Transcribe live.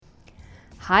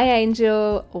Hi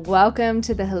Angel, welcome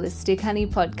to the Holistic Honey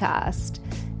podcast.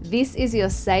 This is your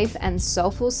safe and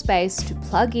soulful space to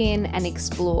plug in and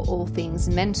explore all things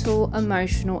mental,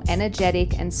 emotional,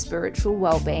 energetic, and spiritual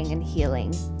well-being and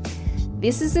healing.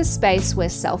 This is a space where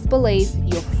self-belief,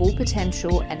 your full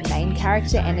potential, and main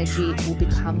character energy will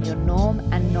become your norm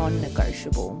and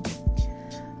non-negotiable.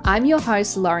 I'm your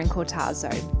host, Lauren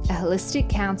Cortazzo, a holistic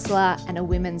counselor and a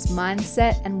women's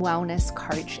mindset and wellness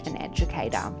coach and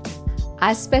educator.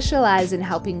 I specialize in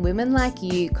helping women like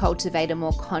you cultivate a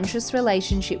more conscious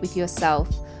relationship with yourself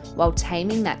while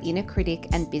taming that inner critic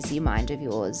and busy mind of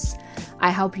yours.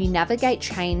 I help you navigate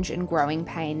change and growing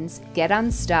pains, get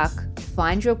unstuck,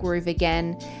 find your groove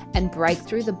again, and break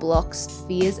through the blocks,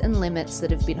 fears, and limits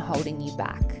that have been holding you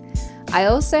back. I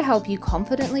also help you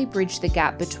confidently bridge the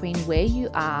gap between where you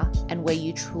are and where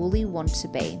you truly want to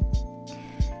be.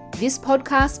 This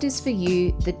podcast is for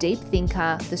you, the deep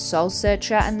thinker, the soul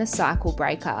searcher, and the cycle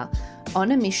breaker,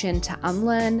 on a mission to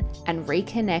unlearn and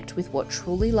reconnect with what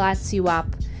truly lights you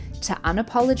up, to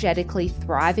unapologetically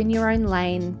thrive in your own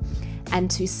lane,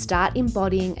 and to start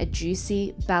embodying a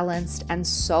juicy, balanced, and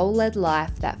soul-led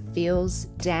life that feels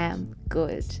damn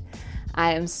good.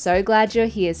 I am so glad you're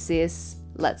here, sis.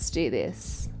 Let's do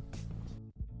this.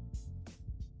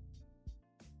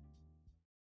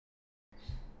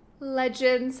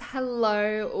 Legends,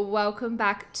 hello. Welcome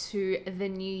back to the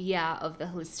new year of the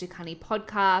Holistic Honey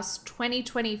podcast,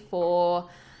 2024.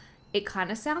 It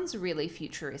kind of sounds really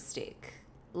futuristic.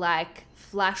 Like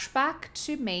flashback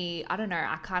to me, I don't know,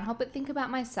 I can't help but think about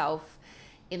myself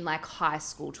in like high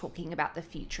school talking about the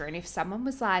future. And if someone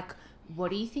was like,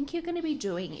 what do you think you're going to be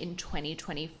doing in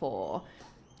 2024?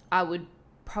 I would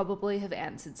probably have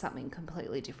answered something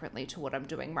completely differently to what I'm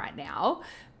doing right now.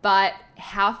 But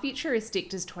how futuristic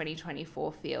does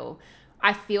 2024 feel?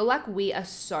 I feel like we are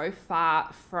so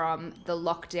far from the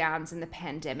lockdowns and the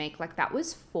pandemic. Like that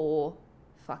was 4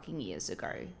 fucking years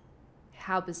ago.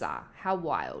 How bizarre, how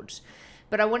wild.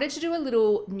 But I wanted to do a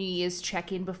little New Year's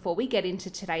check-in before we get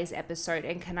into today's episode.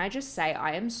 And can I just say,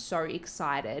 I am so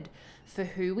excited for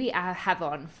who we have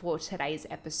on for today's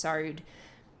episode.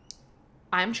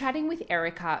 I'm chatting with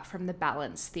Erika from the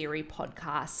Balance Theory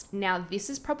podcast. Now, this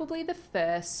is probably the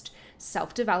first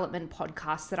self-development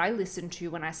podcast that I listened to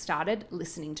when I started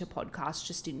listening to podcasts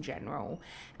just in general.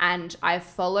 And I've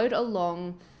followed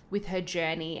along with her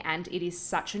journey, and it is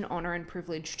such an honor and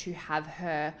privilege to have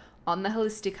her on the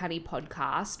Holistic Honey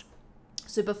podcast.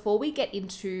 So before we get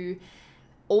into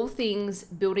all things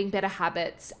building better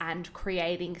habits and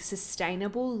creating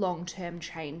sustainable long-term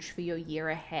change for your year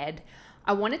ahead,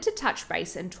 I wanted to touch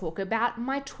base and talk about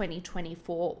my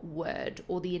 2024 word,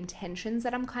 or the intentions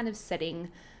that I'm kind of setting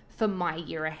for my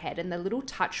year ahead, and the little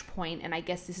touch point. And I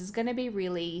guess this is going to be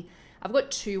really, I've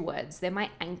got 2 words. They're my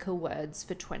anchor words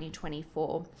for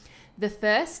 2024. The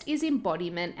first is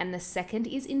embodiment and the second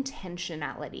is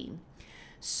intentionality.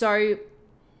 So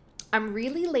I'm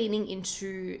really leaning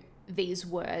into these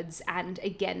words. And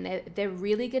again, they're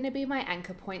really going to be my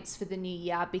anchor points for the new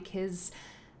year, because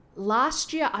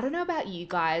last year, I don't know about you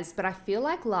guys, but I feel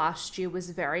like last year was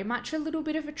very much a little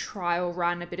bit of a trial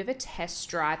run, a bit of a test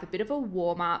drive, a bit of a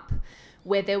warm up,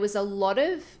 where there was a lot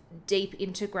of deep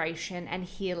integration and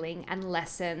healing and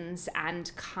lessons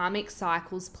and karmic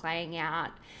cycles playing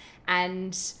out.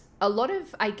 And a lot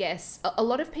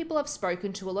of people I've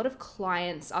spoken to, a lot of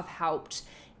clients I've helped,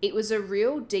 it was a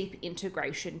real deep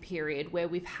integration period where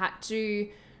we've had to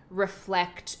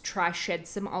reflect, try shed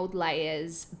some old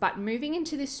layers. But moving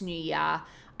into this new year,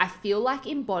 I feel like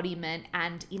embodiment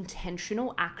and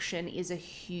intentional action is a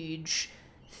huge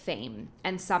theme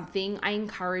and something I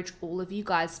encourage all of you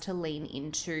guys to lean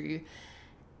into.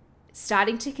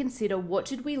 Starting to consider, what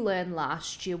did we learn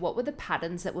last year? What were the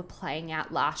patterns that were playing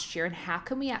out last year? And how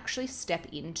can we actually step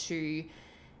into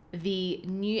the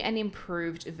new and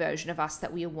improved version of us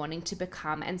that we are wanting to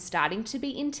become, and starting to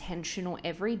be intentional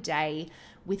every day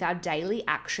with our daily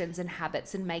actions and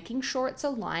habits, and making sure it's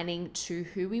aligning to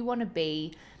who we want to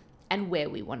be and where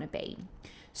we want to be.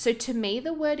 So to me,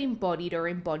 the word embodied or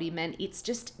embodiment, it's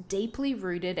just deeply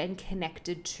rooted and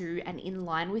connected to and in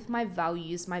line with my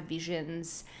values, my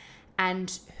visions,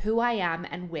 and who I am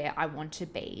and where I want to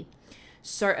be.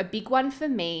 So a big one for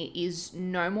me is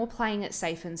no more playing it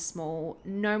safe and small,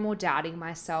 no more doubting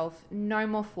myself, no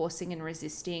more forcing and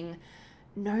resisting,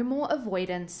 no more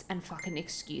avoidance and fucking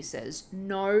excuses,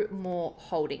 no more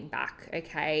holding back,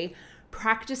 okay?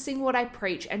 Practicing what I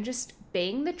preach and just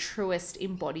being the truest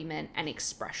embodiment and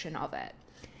expression of it.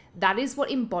 That is what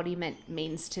embodiment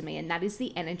means to me, and that is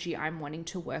the energy I'm wanting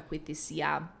to work with this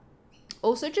year.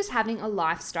 Also, just having a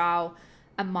lifestyle,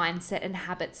 a mindset, and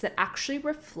habits that actually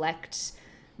reflect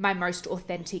my most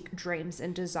authentic dreams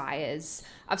and desires.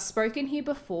 I've spoken here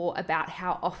before about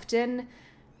how often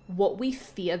what we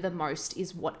fear the most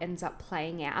is what ends up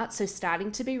playing out. So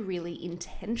starting to be really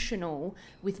intentional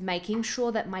with making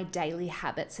sure that my daily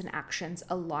habits and actions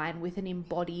align with an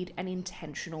embodied and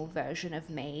intentional version of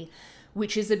me,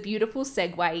 which is a beautiful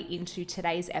segue into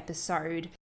today's episode.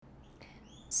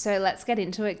 So let's get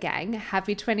into it, gang.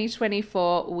 Happy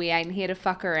 2024. We ain't here to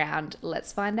fuck around.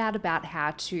 Let's find out about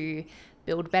how to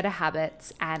build better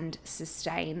habits and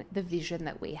sustain the vision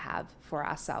that we have for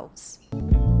ourselves.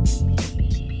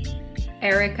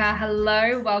 Erika,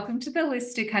 hello. Welcome to the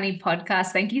Holistic Honey podcast.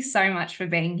 Thank you so much for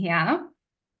being here.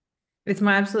 It's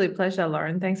my absolute pleasure,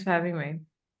 Lauren. Thanks for having me.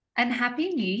 And Happy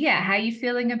New Year. How are you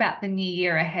feeling about the new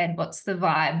year ahead? What's the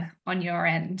vibe on your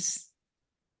end?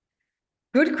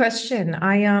 Good question.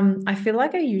 I feel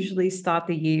like I usually start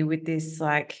the year with this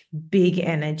like big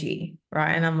energy,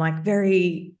 right? And I'm like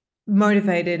very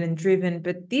motivated and driven.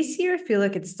 But this year I feel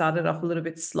like it started off a little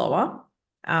bit slower,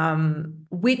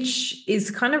 which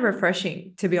is kind of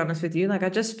refreshing, to be honest with you. Like I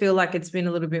just feel like it's been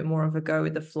a little bit more of a go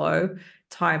with the flow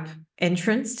type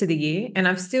entrance to the year. And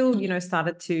I've still,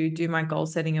 started to do my goal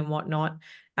setting and whatnot.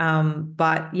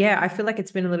 But yeah, I feel like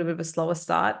it's been a little bit of a slower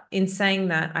start. In saying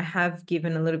that, I have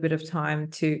given a little bit of time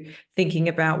to thinking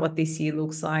about what this year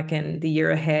looks like and the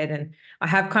year ahead. And I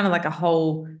have kind of like a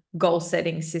whole goal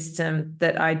setting system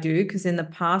that I do, because in the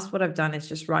past, what I've done is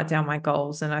just write down my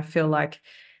goals. And I feel like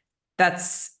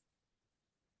that's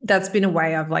been a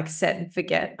way I've like set and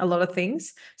forget a lot of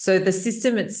things. So the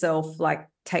system itself like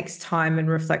takes time and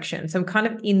reflection. So I'm kind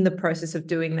of in the process of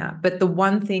doing that. But the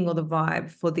one thing or the vibe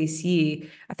for this year,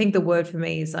 I think the word for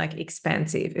me is like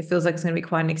expansive. It feels like it's going to be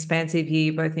quite an expansive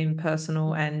year, both in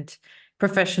personal and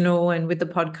professional and with the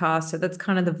podcast. So that's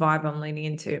kind of the vibe I'm leaning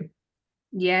into.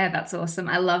 Yeah, that's awesome.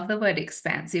 I love the word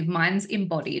expansive. Mine's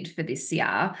embodied for this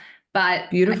year, but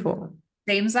Beautiful.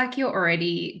 Seems like you're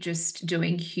already just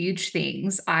doing huge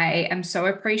things. I am so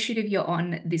appreciative you're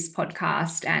on this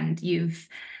podcast and you've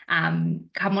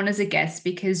come on as a guest,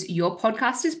 because your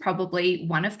podcast is probably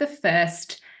one of the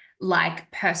first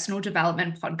like personal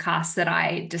development podcasts that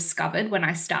I discovered when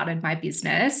I started my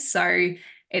business. So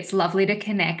it's lovely to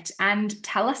connect, and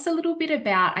tell us a little bit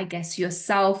about, I guess,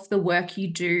 yourself, the work you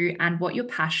do, and what you're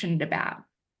passionate about.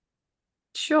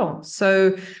 Sure.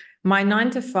 So my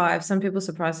 9 to 5, some people are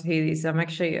surprised to hear this. I'm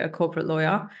actually a corporate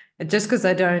lawyer. And just because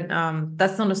I don't,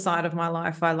 that's not a side of my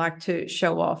life I like to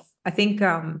show off. I think,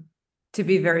 to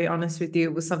be very honest with you,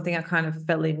 it was something I kind of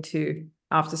fell into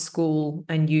after school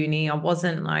and uni. I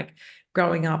wasn't like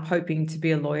growing up hoping to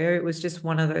be a lawyer. It was just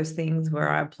one of those things where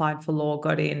I applied for law,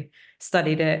 got in,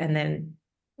 studied it, and then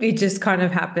it just kind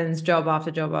of happens, job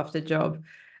after job after job.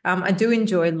 I do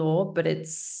enjoy law, but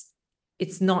it's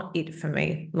not it for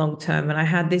me long term. And I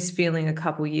had this feeling a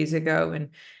couple of years ago.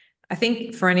 And I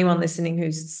think for anyone listening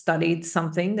who's studied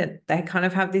something, that they kind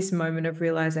of have this moment of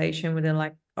realization where they're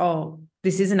like, oh,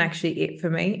 this isn't actually it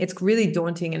for me. It's really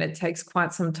daunting, and it takes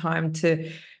quite some time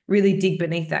to really dig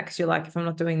beneath that, because you're like, if I'm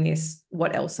not doing this,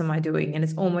 what else am I doing? And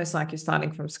it's almost like you're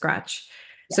starting from scratch.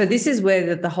 So this is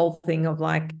where the whole thing of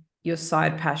like your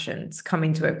side passions come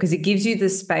into it, because it gives you the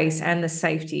space and the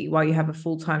safety while you have a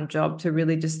full-time job to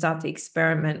really just start to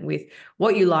experiment with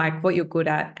what you like, what you're good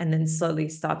at, and then slowly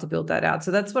start to build that out.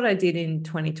 So that's what I did in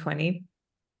 2020.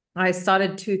 I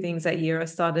started 2 things that year. I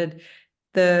started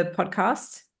the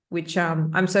podcast, which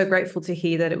I'm so grateful to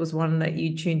hear that it was one that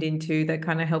you tuned into that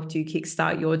kind of helped you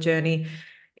kickstart your journey.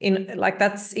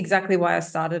 That's exactly why I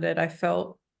started it. I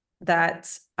felt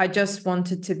that I just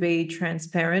wanted to be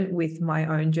transparent with my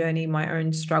own journey, my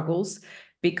own struggles,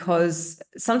 because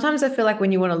sometimes I feel like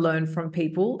when you want to learn from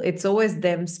people, it's always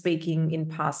them speaking in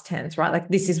past tense, right? Like,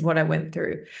 this is what I went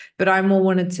through. But I more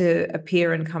wanted to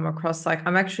appear and come across like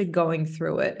I'm actually going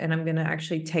through it, and I'm going to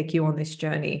actually take you on this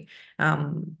journey,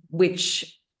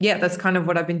 which, yeah, that's kind of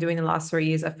what I've been doing the last 3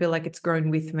 years. I feel like it's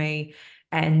grown with me.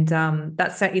 And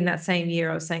that's in that same year,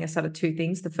 I was saying I started 2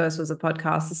 things. The first was a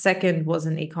podcast. The second was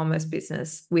an e-commerce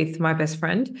business with my best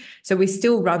friend. So we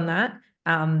still run that.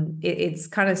 It's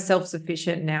kind of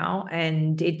self-sufficient now,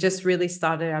 and it just really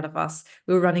started out of us.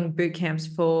 We were running boot camps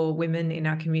for women in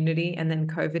our community, and then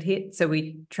COVID hit. So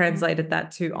we translated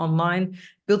that to online,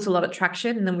 built a lot of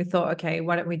traction, and then we thought, okay,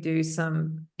 why don't we do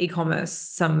some e-commerce,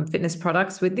 some fitness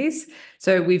products with this?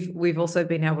 So we've also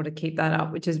been able to keep that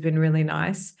up, which has been really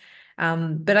nice.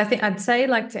 But I think I'd say,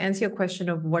 like, to answer your question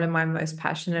of what am I most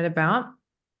passionate about,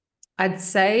 I'd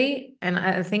say, and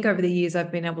I think over the years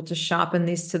I've been able to sharpen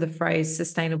this to the phrase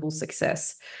sustainable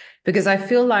success, because I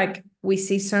feel like we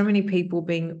see so many people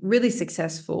being really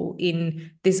successful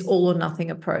in this all or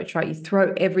nothing approach, right? You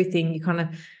throw everything, you kind of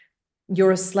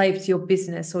you're a slave to your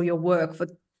business or your work for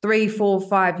 3, 4,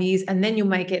 5 years, and then you'll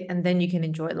make it and then you can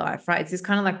enjoy life, right? It's this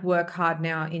kind of like work hard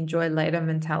now, enjoy later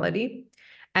mentality.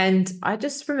 And I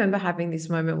just remember having this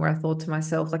moment where I thought to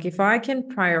myself, like, if I can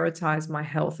prioritize my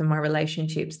health and my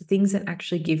relationships, the things that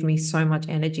actually give me so much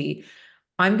energy,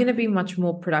 I'm going to be much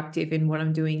more productive in what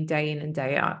I'm doing day in and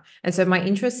day out. And so my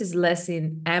interest is less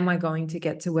in, am I going to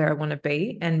get to where I want to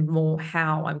be, and more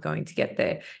how I'm going to get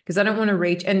there. Because I don't want to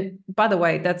reach. And by the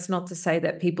way, that's not to say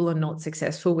that people are not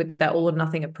successful with that all or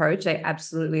nothing approach. They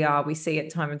absolutely are. We see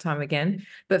it time and time again.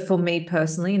 But for me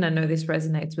personally, and I know this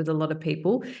resonates with a lot of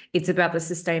people, it's about the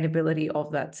sustainability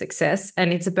of that success.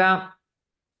 And it's about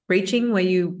reaching what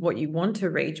you want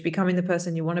to reach, becoming the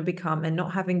person you want to become, and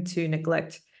not having to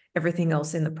neglect everything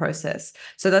else in the process.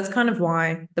 So that's kind of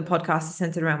why the podcast is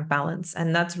centered around balance.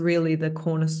 And that's really the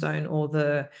cornerstone, or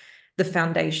the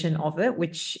foundation of it,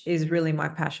 which is really my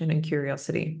passion and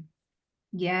curiosity.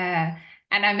 Yeah.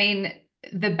 And I mean,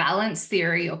 the balance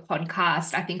theory or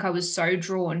podcast, I think I was so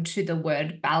drawn to the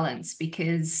word balance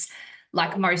because,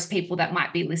 like most people that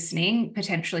might be listening,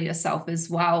 potentially yourself as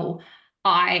well,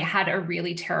 I had a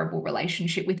really terrible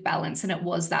relationship with balance. And it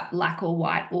was that black or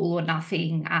white, all or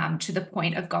nothing, to the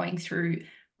point of going through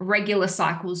regular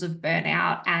cycles of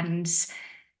burnout. And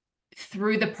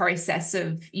through the process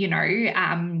of,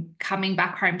 coming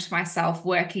back home to myself,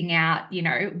 working out,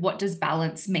 what does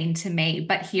balance mean to me?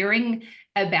 But hearing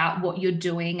about what you're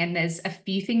doing, and there's a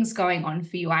few things going on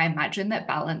for you, I imagine that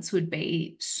balance would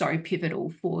be so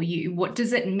pivotal for you. What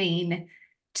does it mean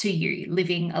to you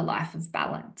living a life of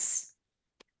balance?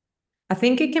 I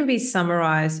think it can be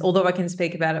summarized, although I can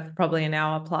speak about it for probably an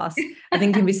hour plus, I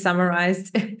think it can be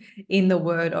summarized in the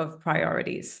word of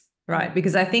priorities, right?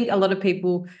 Because I think a lot of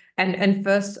people, and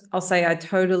first I'll say I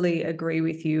totally agree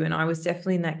with you. And I was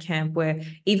definitely in that camp where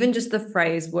even just the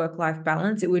phrase work-life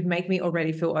balance, it would make me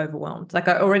already feel overwhelmed. Like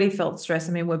I already felt stress.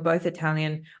 I mean, we're both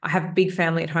Italian. I have a big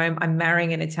family at home. I'm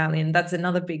marrying an Italian. That's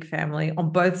another big family on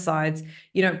both sides,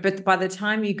 but by the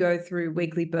time you go through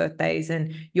weekly birthdays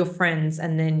and your friends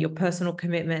and then your personal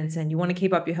commitments and you want to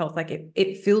keep up your health, like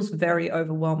it feels very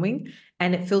overwhelming,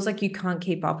 and it feels like you can't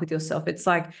keep up with yourself. It's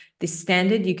like this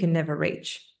standard you can never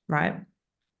reach, right?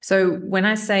 So when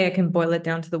I say I can boil it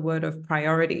down to the word of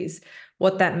priorities,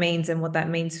 what that means and what that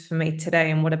means for me today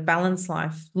and what a balanced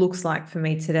life looks like for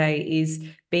me today is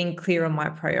being clear on my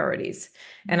priorities.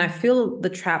 And I feel the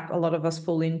trap a lot of us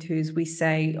fall into is we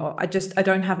say, oh, I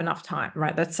don't have enough time,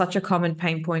 right? That's such a common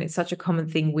pain point. It's such a common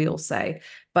thing we all say.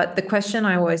 But the question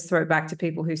I always throw back to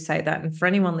people who say that, and for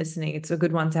anyone listening, it's a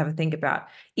good one to have a think about.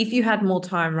 If you had more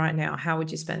time right now, how would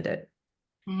you spend it?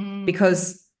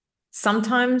 Because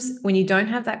sometimes when you don't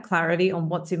have that clarity on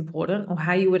what's important or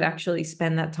how you would actually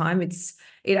spend that time,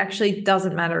 it actually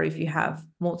doesn't matter if you have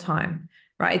more time,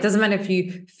 right? It doesn't matter if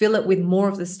you fill it with more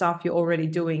of the stuff you're already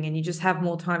doing and you just have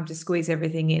more time to squeeze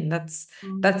everything in.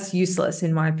 That's useless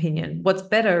in my opinion. What's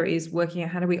better is working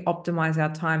out how do we optimize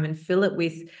our time and fill it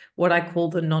with what I call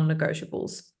the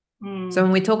non-negotiables. So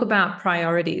when we talk about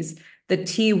priorities, the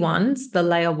tier ones, the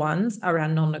layer ones are our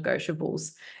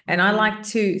non-negotiables. And I like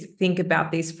to think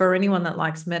about this for anyone that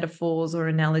likes metaphors or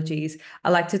analogies. I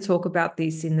like to talk about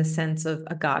this in the sense of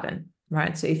a garden,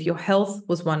 right? So if your health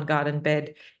was one garden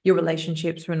bed, your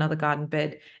relationships were another garden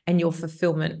bed, and your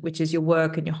fulfillment, which is your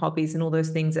work and your hobbies and all those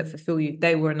things that fulfill you,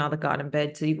 they were another garden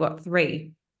bed. So you've got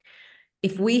 3.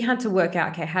 If we had to work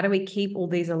out, okay, how do we keep all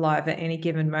these alive at any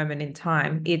given moment in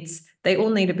time? They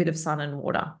all need a bit of sun and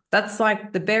water. That's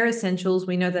like the bare essentials.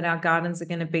 We know that our gardens are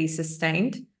going to be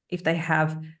sustained if they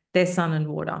have their sun and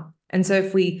water. And so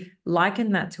if we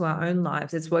liken that to our own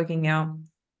lives, it's working out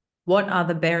what are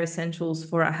the bare essentials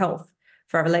for our health,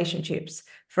 for our relationships,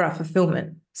 for our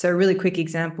fulfillment. So a really quick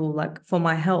example, like for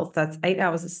my health, that's 8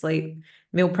 hours of sleep,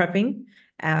 meal prepping,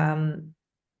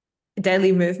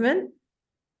 daily movement.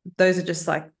 Those are just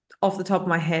like off the top of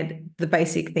my head, the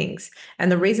basic things.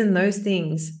 And the reason those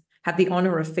things have the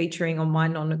honor of featuring on my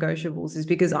non-negotiables is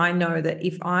because I know that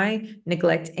if I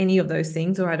neglect any of those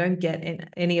things or I don't get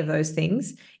any of those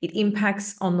things, it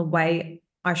impacts on the way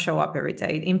I show up every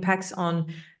day. It impacts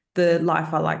on the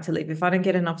life I like to live. If I don't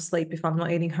get enough sleep, if I'm not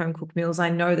eating home cooked meals, I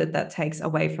know that that takes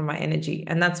away from my energy.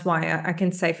 And that's why I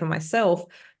can say for myself,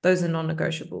 those are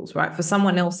non-negotiables, right? For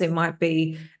someone else, it might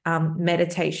be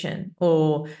meditation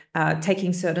or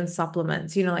taking certain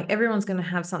supplements, like everyone's going to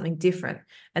have something different.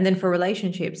 And then for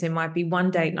relationships, it might be one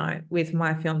date night with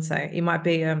my fiance. It might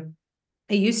be it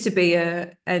used to be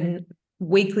a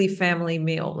weekly family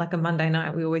meal, like a Monday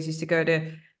night. We always used to go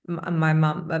to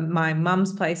my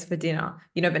mum's place for dinner,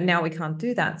 but now we can't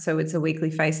do that. So it's a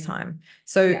weekly FaceTime.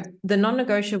 So Yeah. the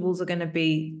non-negotiables are going to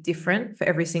be different for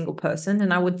every single person.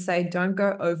 And I would say don't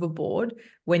go overboard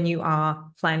when you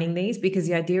are planning these, because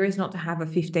the idea is not to have a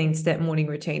 15-step morning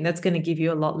routine. That's going to give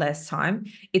you a lot less time.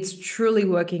 It's truly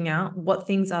working out what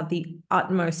things are the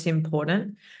utmost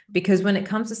important, because when it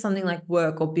comes to something like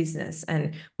work or business,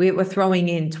 and we're throwing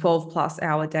in 12+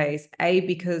 hour days, A,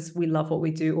 because we love what we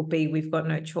do, or B, we've got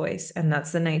no choice, and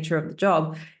that's the nature of the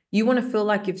job, you want to feel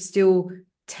like you've still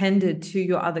tended to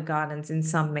your other gardens in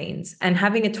some means. And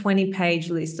having a 20-page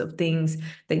list of things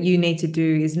that you need to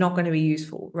do is not going to be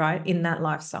useful, right, in that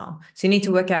lifestyle. So you need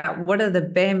to work out what are the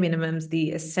bare minimums,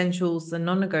 the essentials, the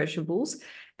non-negotiables,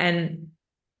 and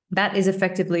that is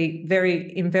effectively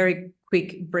in very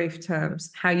quick, brief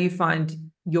terms, how you find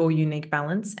your unique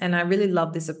balance. And I really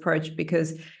love this approach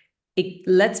because it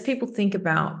lets people think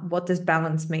about what does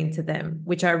balance mean to them,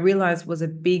 which I realized was a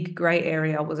big gray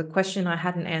area, was a question I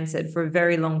hadn't answered for a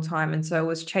very long time. And so I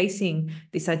was chasing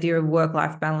this idea of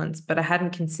work-life balance, but I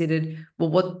hadn't considered, well,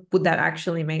 what would that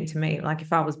actually mean to me? Like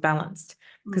if I was balanced,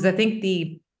 because I think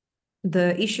the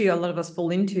issue a lot of us fall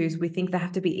into is we think they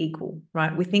have to be equal,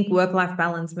 right? We think work-life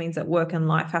balance means that work and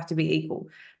life have to be equal,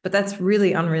 but that's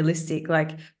really unrealistic.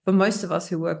 Like for most of us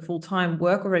who work full-time,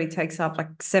 work already takes up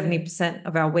like 70%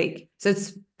 of our week. So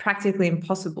it's practically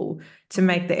impossible to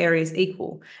make the areas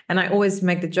equal. And I always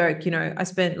make the joke, I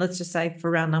spent, let's just say for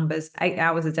round numbers, 8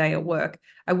 hours a day at work.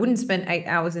 I wouldn't spend 8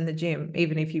 hours in the gym,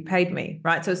 even if you paid me,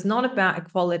 right? So it's not about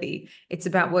equality. It's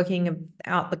about working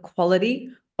out the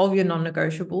quality of your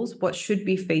non-negotiables, what should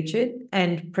be featured,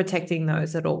 and protecting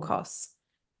those at all costs.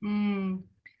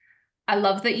 I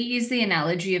love that you use the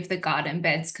analogy of the garden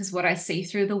beds, because what I see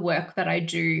through the work that I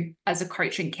do as a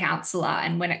coach and counselor,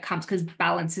 and when it comes, because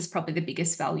balance is probably the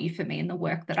biggest value for me in the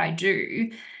work that I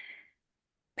do,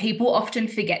 people often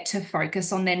forget to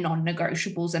focus on their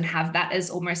non-negotiables and have that as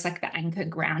almost like the anchor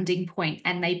grounding point,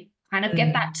 and they kind of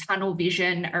get that tunnel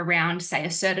vision around, say,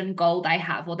 a certain goal they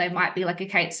have, or they might be like,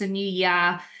 okay, it's a new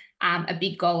year. A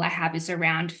big goal I have is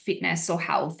around fitness or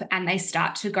health, and they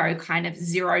start to go kind of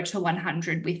 0 to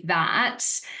 100 with that.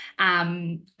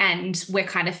 And we're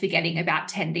kind of forgetting about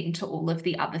tending to all of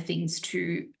the other things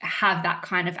to have that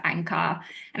kind of anchor.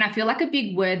 And I feel like a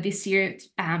big word this year,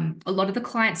 a lot of the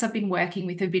clients I've been working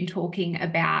with have been talking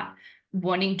about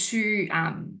wanting to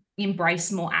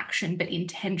embrace more action, but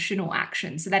intentional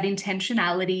action. So that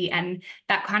intentionality, and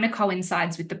that kind of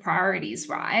coincides with the priorities,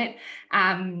 right?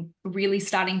 Really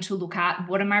starting to look at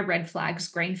what are my red flags,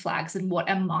 green flags, and what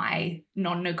are my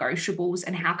non-negotiables,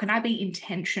 and how can I be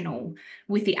intentional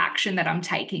with the action that I'm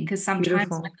taking? Because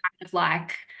sometimes we're kind of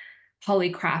like,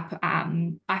 holy crap,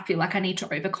 I feel like I need to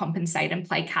overcompensate and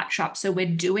play catch up. So we're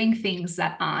doing things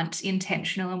that aren't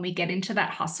intentional, and we get into that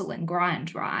hustle and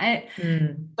grind, right?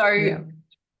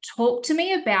 Talk to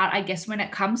me about, I guess, when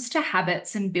it comes to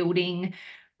habits and building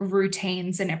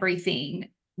routines and everything,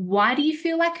 why do you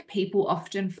feel like people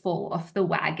often fall off the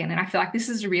wagon? And I feel like this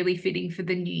is really fitting for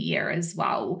the new year as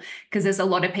well, because there's a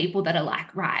lot of people that are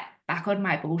like, right, back on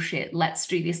my bullshit. Let's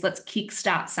do this. Let's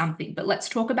kickstart something. But let's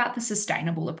talk about the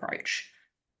sustainable approach.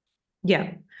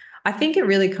 Yeah. I think it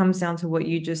really comes down to what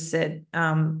you just said.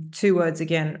 2 words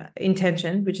again,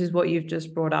 intention, which is what you've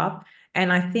just brought up.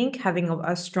 And I think having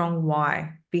a strong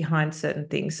why behind certain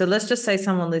things. So let's just say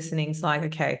someone listening is like,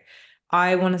 okay,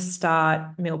 I want to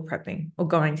start meal prepping or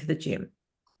going to the gym,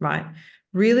 right?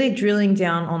 Really drilling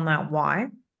down on that why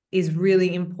is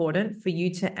really important for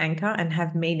you to anchor and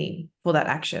have meaning for that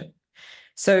action.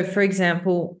 So, for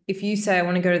example, if you say, I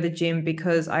want to go to the gym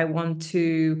because I want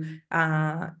to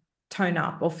tone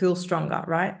up or feel stronger,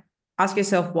 right? Ask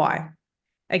yourself why.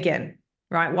 Again,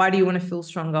 right? Why do you want to feel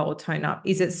stronger or tone up?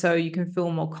 Is it so you can feel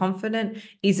more confident?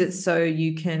 Is it so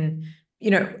you can,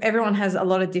 everyone has a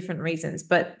lot of different reasons,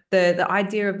 but the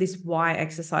idea of this why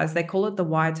exercise, they call it the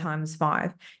why times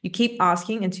 5. You keep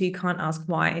asking until you can't ask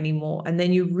why anymore. And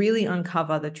then you really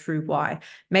uncover the true why.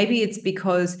 Maybe it's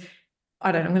because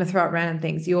I'm going to throw out random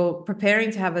things. You're preparing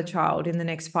to have a child in the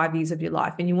next 5 years of your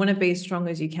life, and you want to be as strong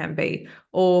as you can be.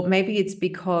 Or maybe it's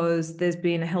because there's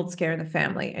been a health scare in the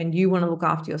family and you want to look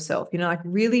after yourself, like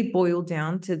really boil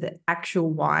down to the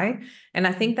actual why. And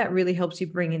I think that really helps you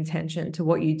bring intention to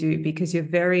what you do, because you're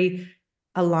very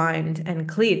aligned and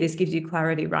clear. This gives you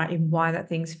clarity, right, in why that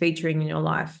thing's featuring in your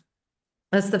life.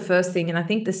 That's the first thing. And I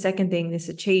think the second thing this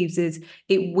achieves is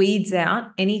it weeds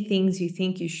out any things you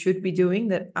think you should be doing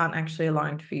that aren't actually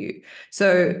aligned for you.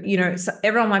 So,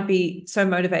 everyone might be so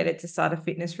motivated to start a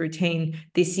fitness routine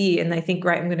this year, and they think,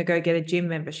 great, I'm going to go get a gym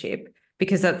membership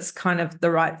because that's kind of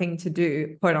the right thing to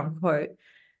do, quote unquote.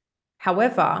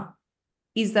 However,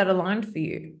 is that aligned for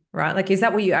you, right? Like, is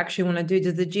that what you actually want to do?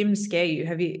 Does the gym scare you?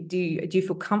 Do you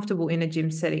feel comfortable in a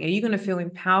gym setting? Are you going to feel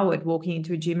empowered walking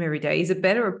into a gym every day? Is a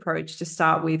better approach to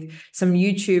start with some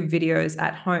YouTube videos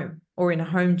at home or in a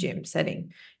home gym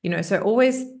setting? So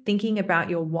always thinking about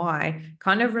your why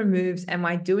kind of removes, am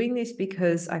I doing this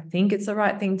because I think it's the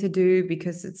right thing to do?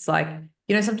 Because it's like,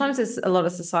 sometimes there's a lot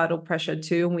of societal pressure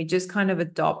too, and we just kind of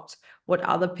adopt what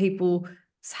other people's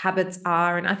habits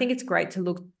are. And I think it's great to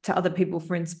look to other people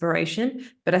for inspiration,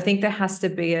 but I think there has to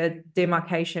be a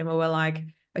demarcation where we're like,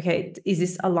 okay, is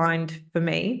this aligned for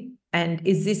me? And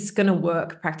is this going to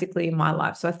work practically in my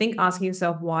life? So I think asking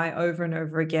yourself why over and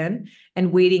over again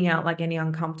and weeding out like any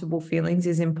uncomfortable feelings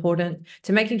is important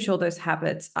to making sure those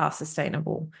habits are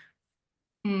sustainable.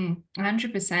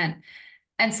 100%.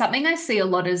 And something I see a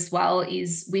lot as well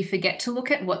is we forget to look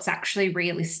at what's actually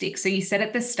realistic. So you said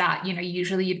at the start,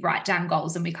 usually you'd write down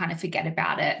goals and we kind of forget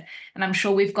about it. And I'm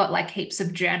sure we've got like heaps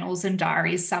of journals and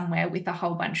diaries somewhere with a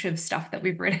whole bunch of stuff that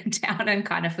we've written down and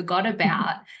kind of forgot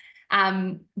about.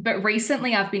 But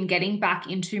recently I've been getting back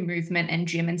into movement and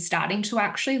gym and starting to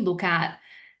actually look at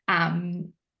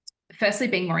firstly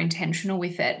being more intentional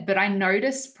with it. But I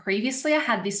noticed previously I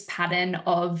had this pattern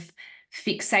of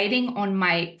fixating on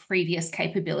my previous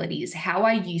capabilities, how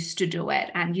I used to do it.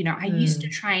 And, I used to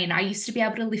train, I used to be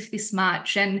able to lift this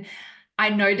much. And I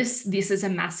notice this is a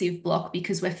massive block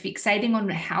because we're fixating on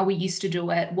how we used to do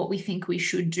it, what we think we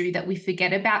should do, that we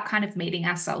forget about kind of meeting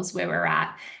ourselves where we're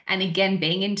at. And again,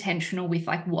 being intentional with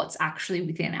like what's actually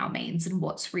within our means and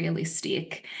what's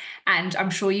realistic. And I'm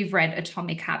sure you've read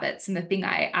Atomic Habits. And the thing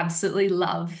I absolutely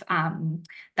love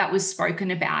that was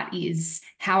spoken about is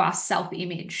how our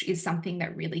self-image is something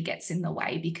that really gets in the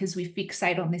way because we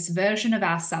fixate on this version of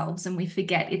ourselves and we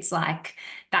forget it's like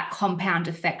that compound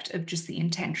effect of just the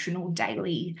intentional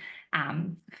daily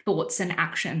thoughts and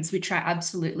actions, which I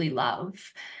absolutely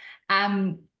love.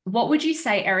 What would you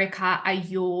say, Erika, are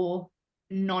your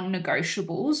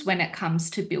non-negotiables when it comes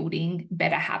to building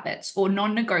better habits, or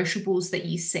non-negotiables that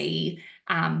you see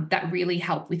that really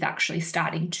help with actually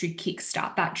starting to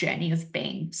kickstart that journey of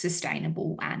being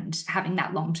sustainable and having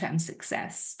that long-term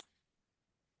success?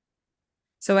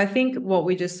 So I think what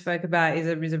we just spoke about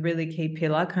is a really key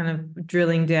pillar, kind of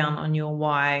drilling down on your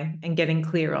why and getting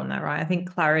clear on that, right? I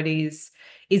think clarity is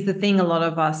the thing a lot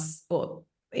of us, or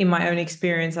in my own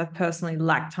experience, I've personally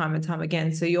lacked time and time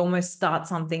again. So you almost start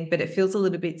something, but it feels a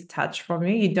little bit detached from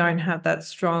you. You don't have that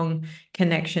strong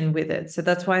connection with it. So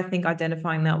that's why I think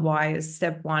identifying that why as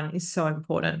step one is so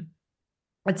important.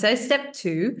 I'd say step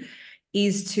two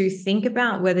is to think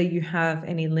about whether you have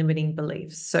any limiting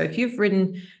beliefs. So if you've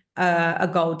written a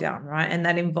goal down, right, and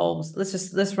that involves,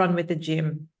 let's run with the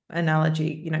gym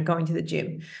analogy, going to the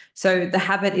gym. So the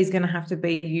habit is going to have to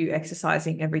be you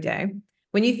exercising every day.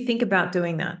 When you think about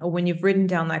doing that, or when you've written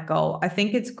down that goal, I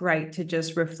think it's great to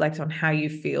just reflect on how you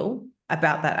feel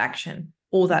about that action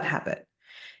or that habit.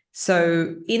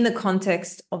 So in the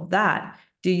context of that,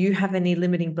 do you have any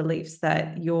limiting beliefs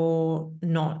that you're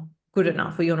not good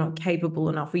enough, or you're not capable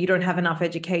enough, or you don't have enough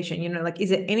education? Like, is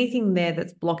there anything there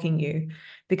that's blocking you?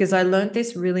 Because I learned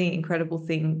this really incredible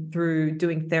thing through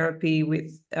doing therapy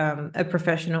with a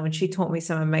professional, and she taught me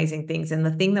some amazing things. And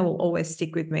the thing that will always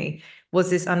stick with me was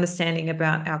this understanding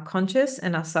about our conscious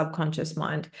and our subconscious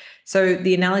mind. So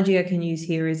the analogy I can use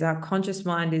here is our conscious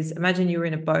mind is, imagine you're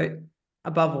in a boat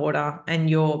above water and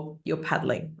you're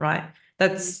paddling, right?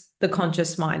 That's the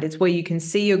conscious mind. It's where you can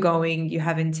see you're going, you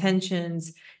have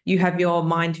intentions, you have your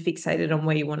mind fixated on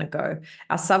where you want to go.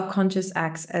 Our subconscious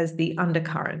acts as the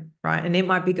undercurrent, right? And it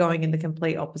might be going in the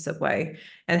complete opposite way.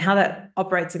 And how that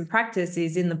operates in practice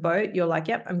is, in the boat, you're like,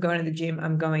 yep, I'm going to the gym,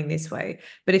 I'm going this way.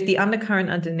 But if the undercurrent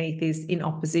underneath is in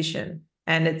opposition,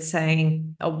 and it's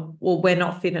saying, oh, well, we're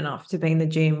not fit enough to be in the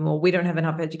gym, or we don't have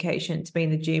enough education to be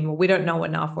in the gym, or we don't know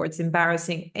enough, or it's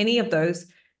embarrassing, any of that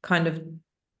kind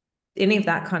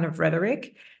of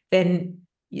rhetoric, then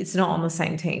it's not on the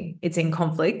same team. It's in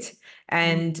conflict.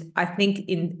 And I think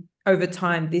over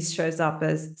time, this shows up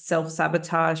as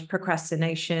self-sabotage,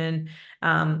 procrastination,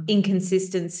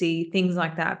 inconsistency, things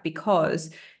like that,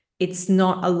 because it's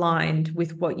not aligned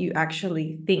with what you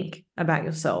actually think about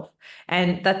yourself.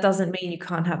 And that doesn't mean you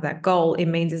can't have that goal. It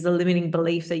means there's a limiting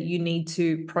belief that you need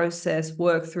to process,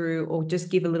 work through, or just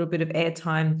give a little bit of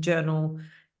airtime, journal,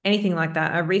 anything like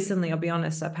that. I'll be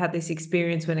honest, I've had this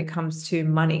experience when it comes to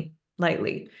money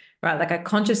lately, right? Like, I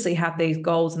consciously have these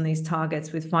goals and these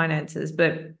targets with finances,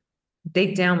 but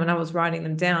deep down, when I was writing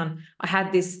them down, I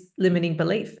had this limiting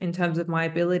belief in terms of my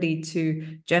ability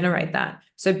to generate that.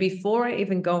 So before I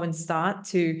even go and start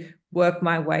to work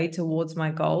my way towards my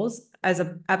goals, as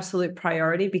an absolute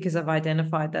priority because I've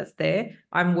identified that's there.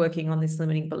 I'm working on this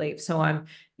limiting belief. So I'm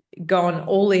gone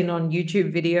all in on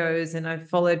YouTube videos, and I've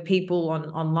followed people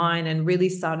online and really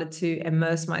started to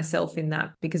immerse myself in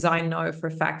that, because I know for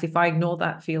a fact if I ignore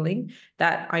that feeling,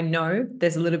 that I know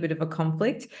there's a little bit of a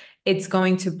conflict, it's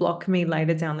going to block me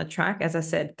later down the track, as I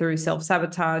said, through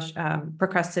self-sabotage,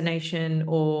 procrastination,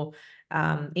 or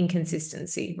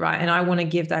inconsistency, right? And I want to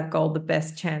give that goal the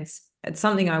best chance. It's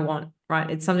something I want, right?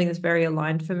 It's something that's very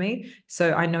aligned for me.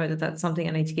 So I know that that's something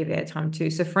I need to give airtime to.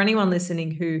 So for anyone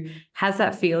listening who has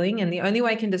that feeling, and the only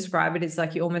way I can describe it is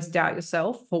like you almost doubt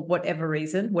yourself for whatever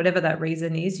reason, whatever that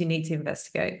reason is, you need to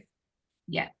investigate.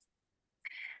 Yeah.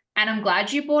 And I'm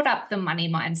glad you brought up the money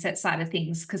mindset side of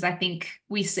things, because I think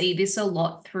we see this a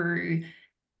lot through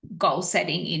goal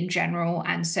setting in general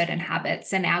and certain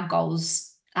habits, and our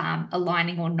goals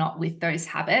aligning or not with those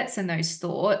habits and those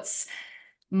thoughts.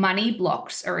 Money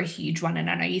blocks are a huge one. And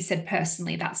I know you said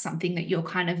personally that's something that you're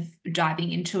kind of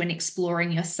diving into and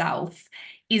exploring yourself.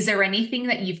 Is there anything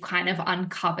that you've kind of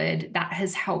uncovered that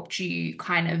has helped you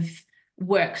kind of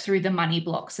work through the money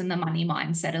blocks and the money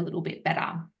mindset a little bit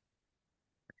better?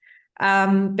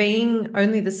 Being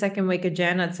only the second week of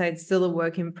Jan, I'd say it's still a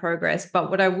work in progress.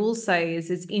 But what I will say is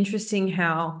it's interesting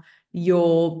how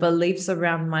your beliefs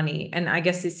around money, and I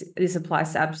guess this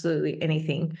applies to absolutely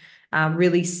anything,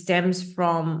 really stems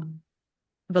from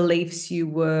beliefs you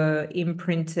were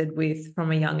imprinted with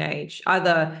from a young age,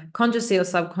 either consciously or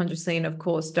subconsciously. And of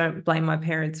course, don't blame my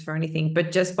parents for anything,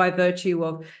 but just by virtue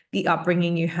of the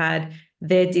upbringing you had,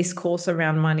 their discourse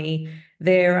around money,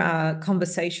 their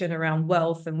conversation around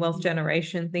wealth and wealth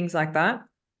generation, things like that,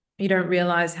 you don't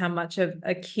realize how much of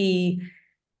a key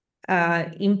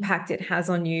impact it has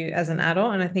on you as an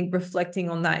adult. And I think reflecting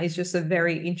on that is just a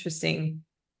very interesting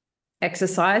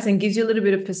exercise and gives you a little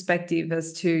bit of perspective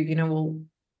as to, well,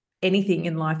 anything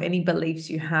in life, any beliefs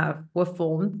you have were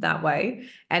formed that way.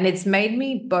 And it's made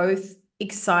me both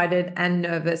excited and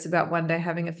nervous about one day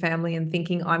having a family and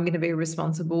thinking I'm going to be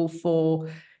responsible for,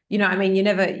 you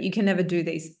can never do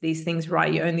these things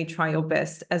right. You only try your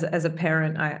best as a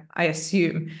parent, I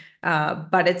assume.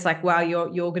 But it's like, wow, you're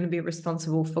going to be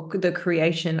responsible for the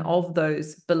creation of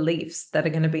those beliefs that are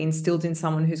going to be instilled in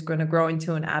someone who's going to grow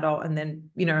into an adult and then,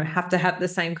 have to have the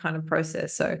same kind of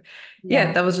process. So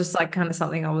yeah, that was just like kind of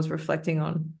something I was reflecting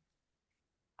on.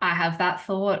 I have that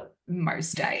thought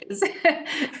most days.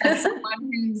 As someone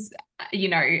who's,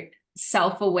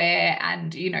 self-aware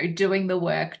and, doing the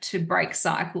work to break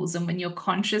cycles. And when you're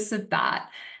conscious of that,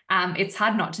 it's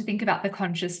hard not to think about the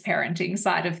conscious parenting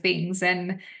side of things.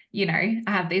 And, I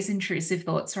have these intrusive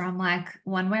thoughts where I'm like,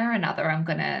 one way or another, I'm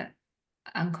going to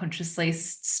unconsciously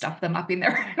stuff them up in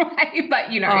their own way. But,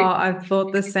 Oh, I've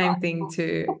thought the same thing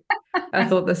too. I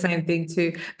thought the same thing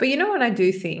too. But you know what I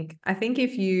do think? I think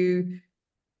if you,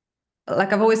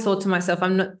 like, I've always thought to myself,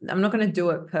 I'm not going to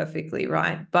do it perfectly,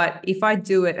 right? But if I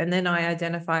do it and then I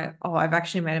identify, oh, I've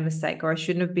actually made a mistake, or I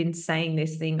shouldn't have been saying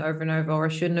this thing over and over, or I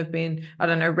shouldn't have been, I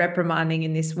don't know, reprimanding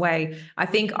in this way, I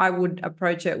think I would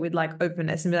approach it with like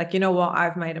openness and be like, you know what,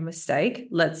 I've made a mistake.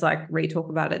 Let's like re-talk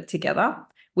about it together,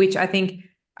 which I think,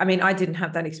 I didn't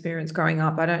have that experience growing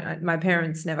up. My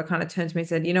parents never kind of turned to me and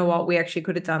said, you know what, we actually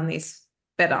could have done this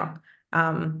better.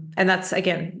 And that's,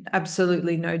 again,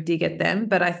 absolutely no dig at them.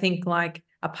 But I think like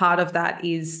a part of that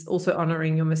is also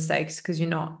honoring your mistakes, because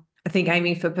I think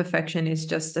aiming for perfection is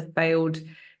just a failed,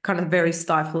 kind of very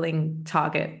stifling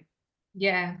target.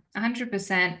 Yeah,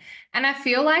 100%. And I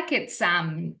feel like it's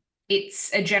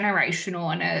a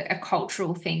generational and a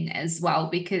cultural thing as well,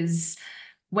 because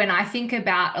when I think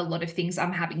about a lot of things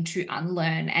I'm having to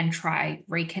unlearn and try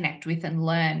reconnect with and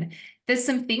learn, there's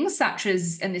some things such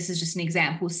as, and this is just an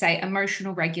example, say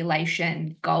emotional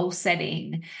regulation, goal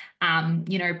setting,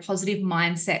 positive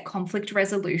mindset, conflict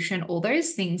resolution, all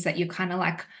those things that you're kind of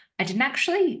like, I didn't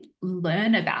actually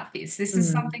learn about this. This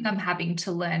is something I'm having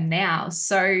to learn now.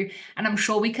 So, and I'm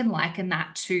sure we can liken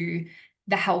that to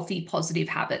the healthy, positive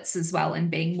habits as well,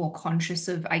 and being more conscious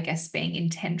of, I guess, being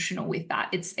intentional with that.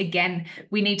 It's, again,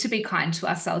 we need to be kind to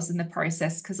ourselves in the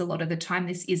process, because a lot of the time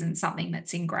this isn't something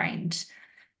that's ingrained.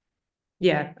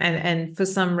 Yeah. And for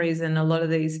some reason, a lot of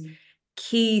these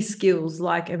key skills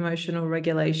like emotional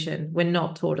regulation, we're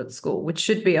not taught at school, which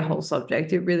should be a whole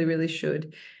subject. It really, really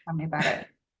should. Tell me about it.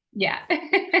 Yeah.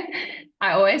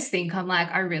 I always think, I'm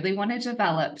like, I really want to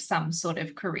develop some sort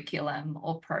of curriculum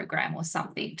or program or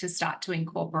something to start to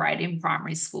incorporate in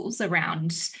primary schools around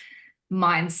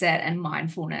mindset and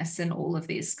mindfulness and all of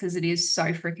this, because it is so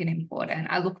freaking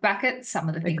important. I look back at some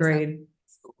of the things Agreed.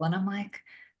 school and I'm like,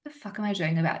 the fuck am I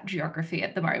doing about geography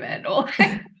at the moment? Or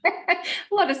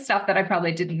A lot of stuff that I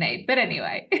probably didn't need, but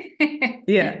anyway.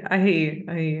 Yeah, I hear you.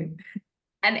 I hear you.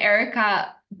 And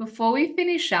Erica, before we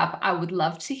finish up, I would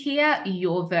love to hear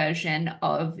your version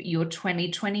of your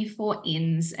 2024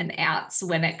 ins and outs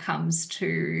when it comes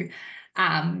to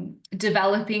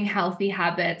developing healthy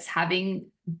habits, having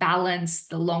balance,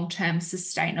 the long-term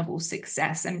sustainable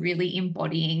success, and really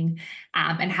embodying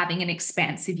and having an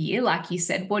expansive year. Like you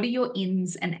said, what are your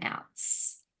ins and outs?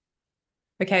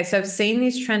 Okay, so I've seen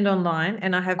this trend online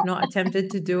and I have not attempted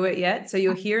to do it yet. So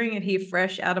you're hearing it here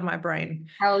fresh out of my brain.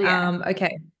 Hell yeah.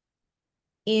 Okay.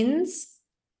 Ins.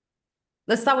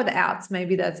 Let's start with the outs.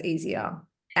 Maybe that's easier.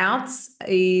 Outs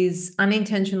is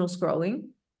unintentional scrolling.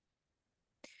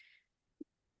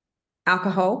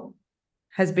 Alcohol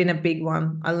has been a big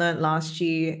one. I learned last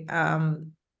year.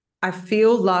 I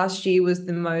feel last year was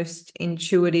the most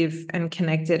intuitive and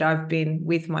connected I've been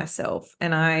with myself.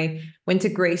 And I went to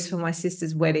Greece for my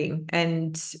sister's wedding,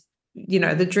 and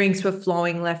the drinks were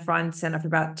flowing left, right, and center for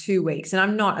about 2 weeks. And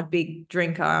I'm not a big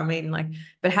drinker. I mean,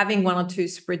 but having 1 or 2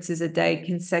 spritzes a day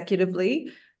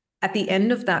consecutively, at the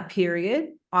end of that period,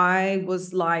 I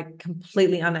was like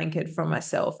completely unanchored from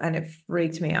myself, and it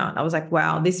freaked me out. I was like,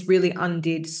 wow, this really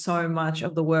undid so much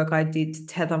of the work I did to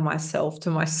tether myself to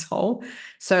my soul.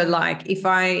 So like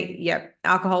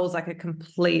alcohol is like a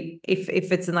complete, if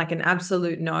it's in like an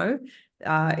absolute no,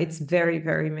 it's very,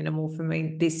 very minimal for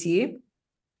me this year.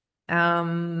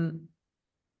 What's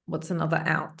another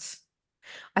out?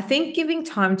 I think giving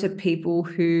time to people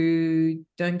who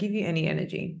don't give you any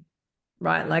energy,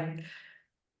 right? Like,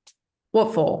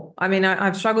 what for? I mean,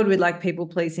 I've struggled with like people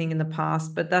pleasing in the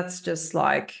past, but that's just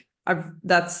like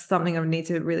that's something I need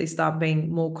to really start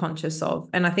being more conscious of.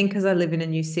 And I think because I live in a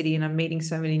new city and I'm meeting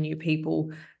so many new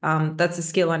people, that's a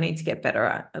skill I need to get better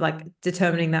at, like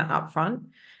determining that upfront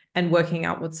and working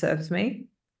out what serves me.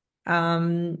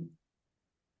 That's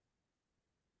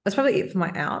probably it for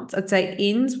my outs. I'd say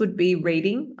ins would be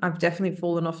reading. I've definitely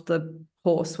fallen off the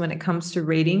horse when it comes to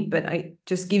reading, but it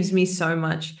just gives me so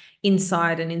much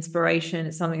insight and inspiration.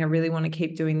 It's something I really want to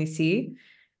keep doing this year.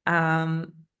 I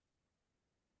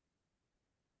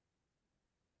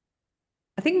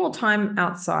think more time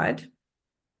outside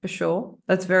for sure.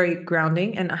 That's very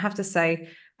grounding. And I have to say,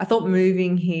 I thought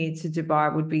moving here to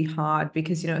Dubai would be hard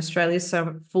because, Australia is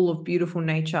so full of beautiful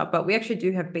nature, but we actually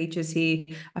do have beaches here.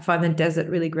 I find the desert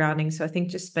really grounding. So I think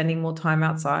just spending more time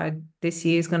outside this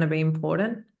year is going to be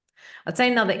important. I'd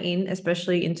say another in,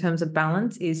 especially in terms of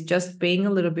balance, is just being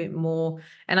a little bit more,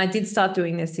 and I did start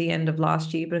doing this the end of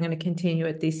last year, but I'm going to continue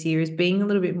it this year, is being a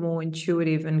little bit more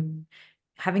intuitive and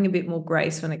having a bit more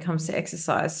grace when it comes to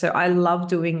exercise. So I love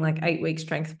doing like 8-week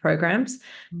strength programs,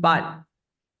 but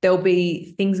there'll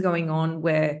be things going on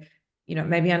where,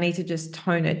 maybe I need to just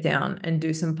tone it down and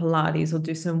do some Pilates or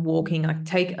do some walking, like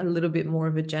take a little bit more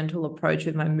of a gentle approach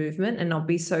with my movement and not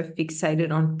be so fixated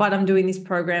on, but I'm doing this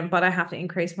program, but I have to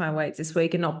increase my weights this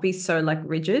week, and not be so like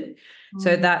rigid.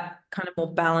 So that kind of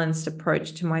more balanced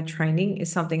approach to my training is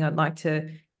something I'd like to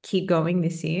keep going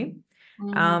this year.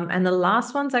 And the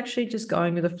last one's actually just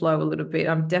going with the flow a little bit.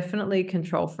 I'm definitely a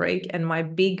control freak. And my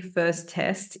big first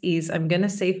test is I'm going to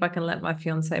see if I can let my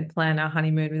fiance plan our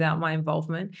honeymoon without my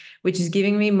involvement, which is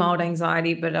giving me mild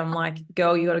anxiety. But I'm like,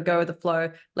 girl, you got to go with the flow.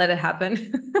 Let it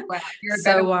happen. Wow, you're a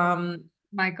So,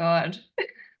 my God.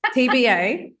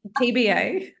 TBA.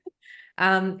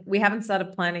 We haven't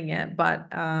started planning yet,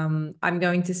 but I'm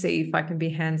going to see if I can be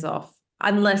hands off,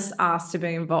 unless asked to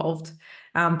be involved.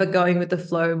 But going with the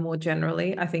flow more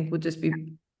generally, I think will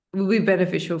be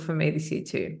beneficial for me this year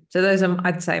too. So those are,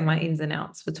 I'd say, my ins and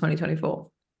outs for 2024.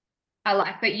 I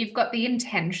like that you've got the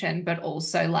intention, but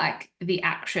also like the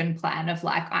action plan of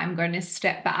like, I'm going to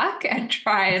step back and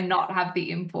try and not have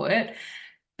the input.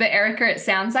 But Erica, it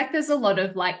sounds like there's a lot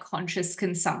of like conscious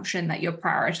consumption that you're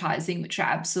prioritizing, which I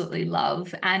absolutely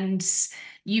love. And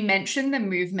you mentioned the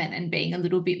movement and being a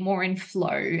little bit more in flow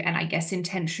and I guess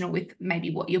intentional with maybe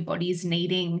what your body is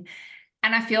needing.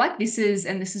 And I feel like this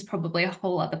is probably a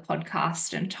whole other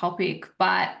podcast and topic,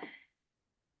 but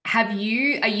are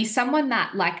you someone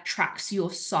that like tracks your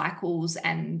cycles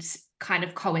and kind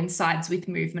of coincides with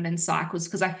movement and cycles?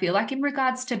 Because I feel like in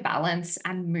regards to balance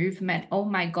and movement, oh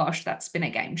my gosh, that's been a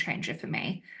game changer for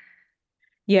me.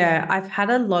 Yeah, I've had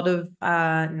a lot of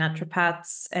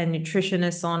naturopaths and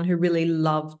nutritionists on who really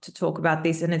love to talk about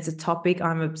this, and it's a topic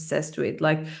I'm obsessed with,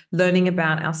 like learning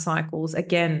about our cycles.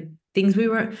 Again, things we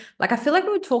were like, I feel like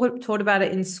we were taught about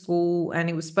it in school and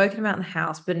it was spoken about in the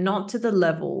house, but not to the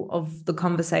level of the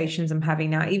conversations I'm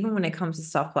having now, even when it comes to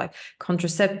stuff like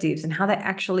contraceptives and how they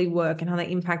actually work and how they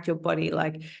impact your body.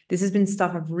 Like, this has been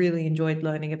stuff I've really enjoyed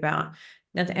learning about.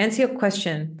 Now, to answer your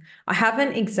question, I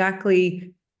haven't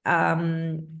exactly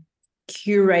curated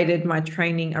my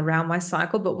training around my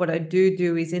cycle. But what I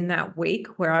do is in that week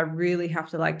where I really have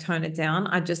to like tone it down,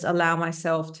 I just allow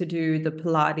myself to do the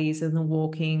Pilates and the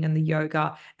walking and the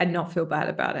yoga and not feel bad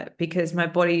about it, because my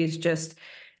body is just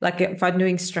like, if I'm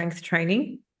doing strength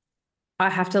training, I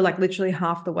have to like literally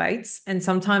half the weights. And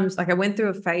sometimes like I went through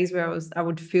a phase where I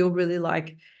would feel really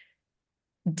like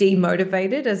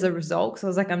demotivated as a result. So I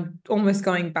was like, I'm almost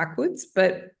going backwards.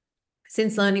 But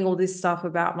since learning all this stuff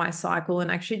about my cycle and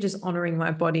actually just honoring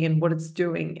my body and what it's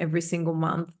doing every single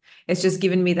month, it's just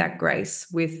given me that grace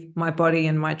with my body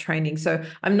and my training. So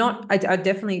I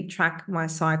definitely track my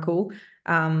cycle,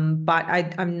 but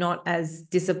I'm not as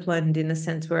disciplined in the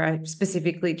sense where I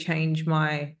specifically change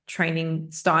my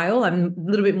training style. I'm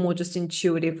a little bit more just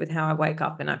intuitive with how I wake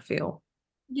up and I feel.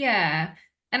 Yeah.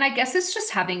 And I guess it's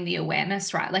just having the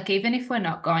awareness, right? Like, even if we're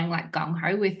not going like gung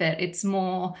ho with it, it's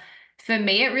more, for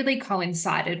me, it really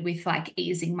coincided with like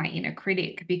easing my inner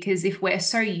critic. Because if we're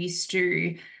so used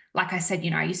to, like I said,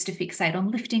 I used to fixate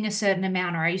on lifting a certain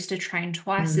amount, or I used to train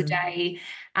twice a day.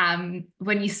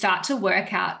 When you start to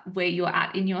work out where you're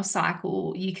at in your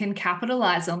cycle, you can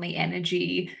capitalize on the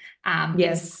energy in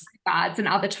Yes. regards. And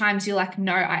other times you're like,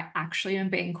 no, I actually am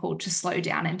being called to slow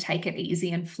down and take it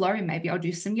easy and flow. Maybe I'll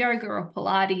do some yoga or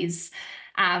Pilates.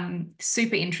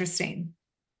 Super interesting.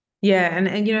 Yeah, and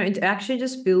it actually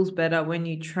just feels better when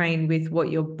you train with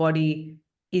what your body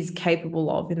is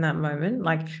capable of in that moment.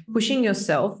 Like pushing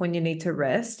yourself when you need to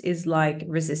rest is like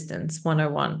resistance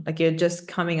 101. Like you're just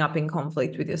coming up in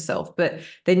conflict with yourself. But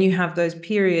then you have those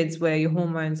periods where your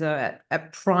hormones are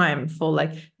at prime for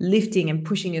like lifting and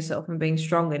pushing yourself and being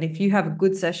strong. And if you have a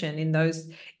good session in those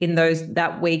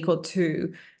that week or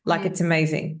two, like it's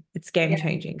amazing. It's game Yeah.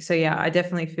 changing. So yeah, I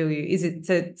definitely feel you.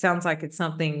 So it sounds like it's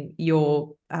something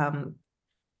you're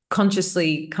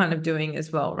consciously kind of doing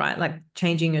as well, right? Like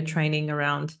changing your training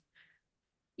around.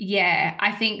 Yeah,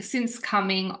 I think since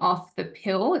coming off the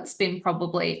pill, it's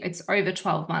over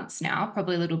 12 months now,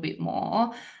 probably a little bit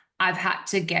more. I've had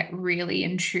to get really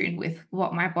in tune with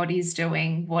what my body's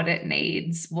doing, what it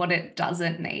needs, what it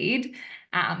doesn't need.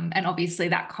 And obviously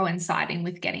that coinciding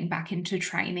with getting back into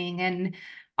training. And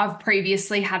I've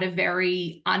previously had a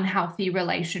very unhealthy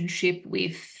relationship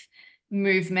with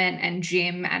movement and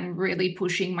gym and really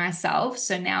pushing myself.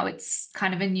 So now it's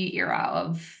kind of a new era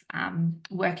of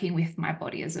working with my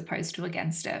body as opposed to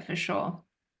against it, for sure.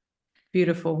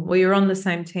 Beautiful. Well, you're on the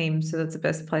same team, so that's the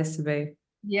best place to be.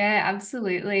 Yeah,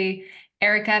 absolutely.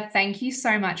 Erica, thank you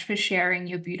so much for sharing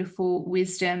your beautiful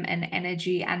wisdom and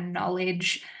energy and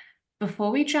knowledge.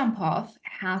 Before we jump off,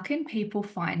 how can people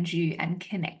find you and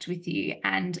connect with you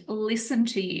and listen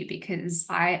to you? Because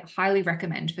I highly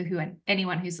recommend for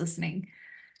anyone who's listening.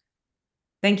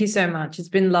 Thank you so much. It's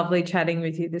been lovely chatting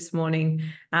with you this morning.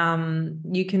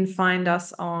 You can find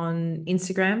us on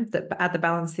Instagram at the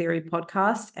Balance Theory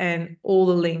Podcast, and all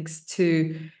the links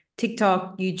to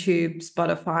TikTok, YouTube,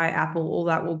 Spotify, Apple, all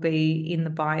that will be in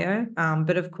the bio.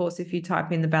 But of course, if you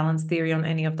type in the Balance Theory on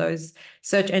any of those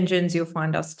search engines, you'll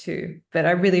find us too. But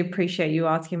I really appreciate you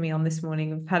asking me on this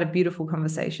morning. We've had a beautiful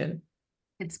conversation.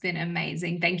 It's been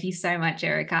amazing. Thank you so much,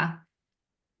 Erica.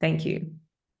 Thank you.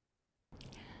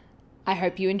 I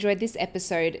hope you enjoyed this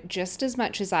episode just as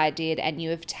much as I did, and you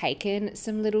have taken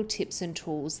some little tips and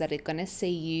tools that are going to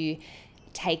see you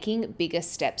taking bigger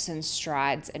steps and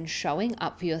strides and showing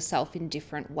up for yourself in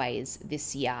different ways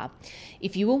this year.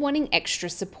 If you are wanting extra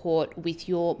support with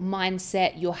your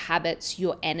mindset, your habits,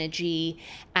 your energy,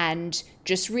 and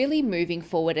just really moving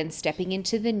forward and stepping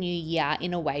into the new year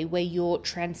in a way where you're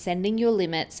transcending your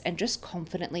limits and just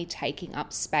confidently taking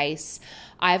up space,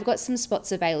 I've got some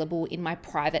spots available in my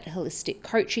private holistic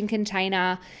coaching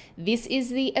container. This is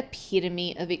the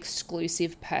epitome of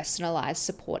exclusive personalized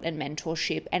support and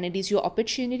mentorship, and it is your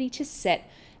opportunity to set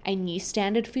a new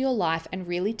standard for your life and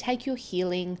really take your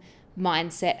healing,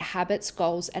 mindset, habits,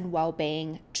 goals, and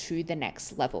well-being to the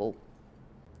next level.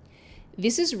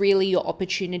 This is really your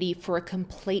opportunity for a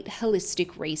complete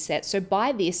holistic reset. So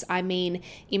by this, I mean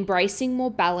embracing more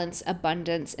balance,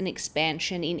 abundance, and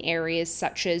expansion in areas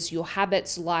such as your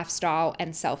habits, lifestyle,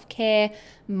 and self-care,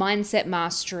 mindset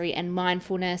mastery and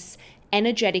mindfulness,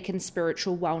 energetic and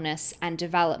spiritual wellness and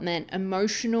development,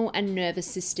 emotional and nervous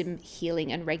system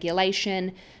healing and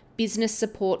regulation, business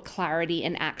support, clarity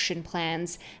and action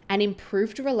plans, and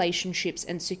improved relationships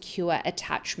and secure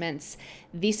attachments.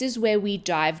 This is where we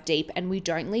dive deep and we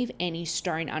don't leave any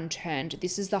stone unturned.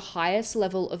 This is the highest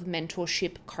level of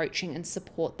mentorship, coaching, and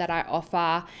support that I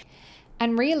offer.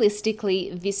 And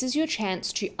realistically, this is your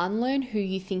chance to unlearn who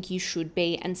you think you should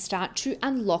be and start to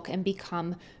unlock and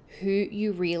become who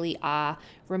you really are.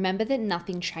 Remember that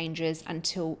nothing changes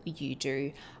until you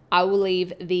do. I will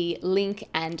leave the link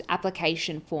and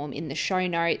application form in the show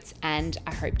notes, and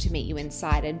I hope to meet you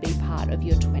inside and be part of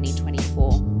your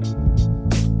 2024.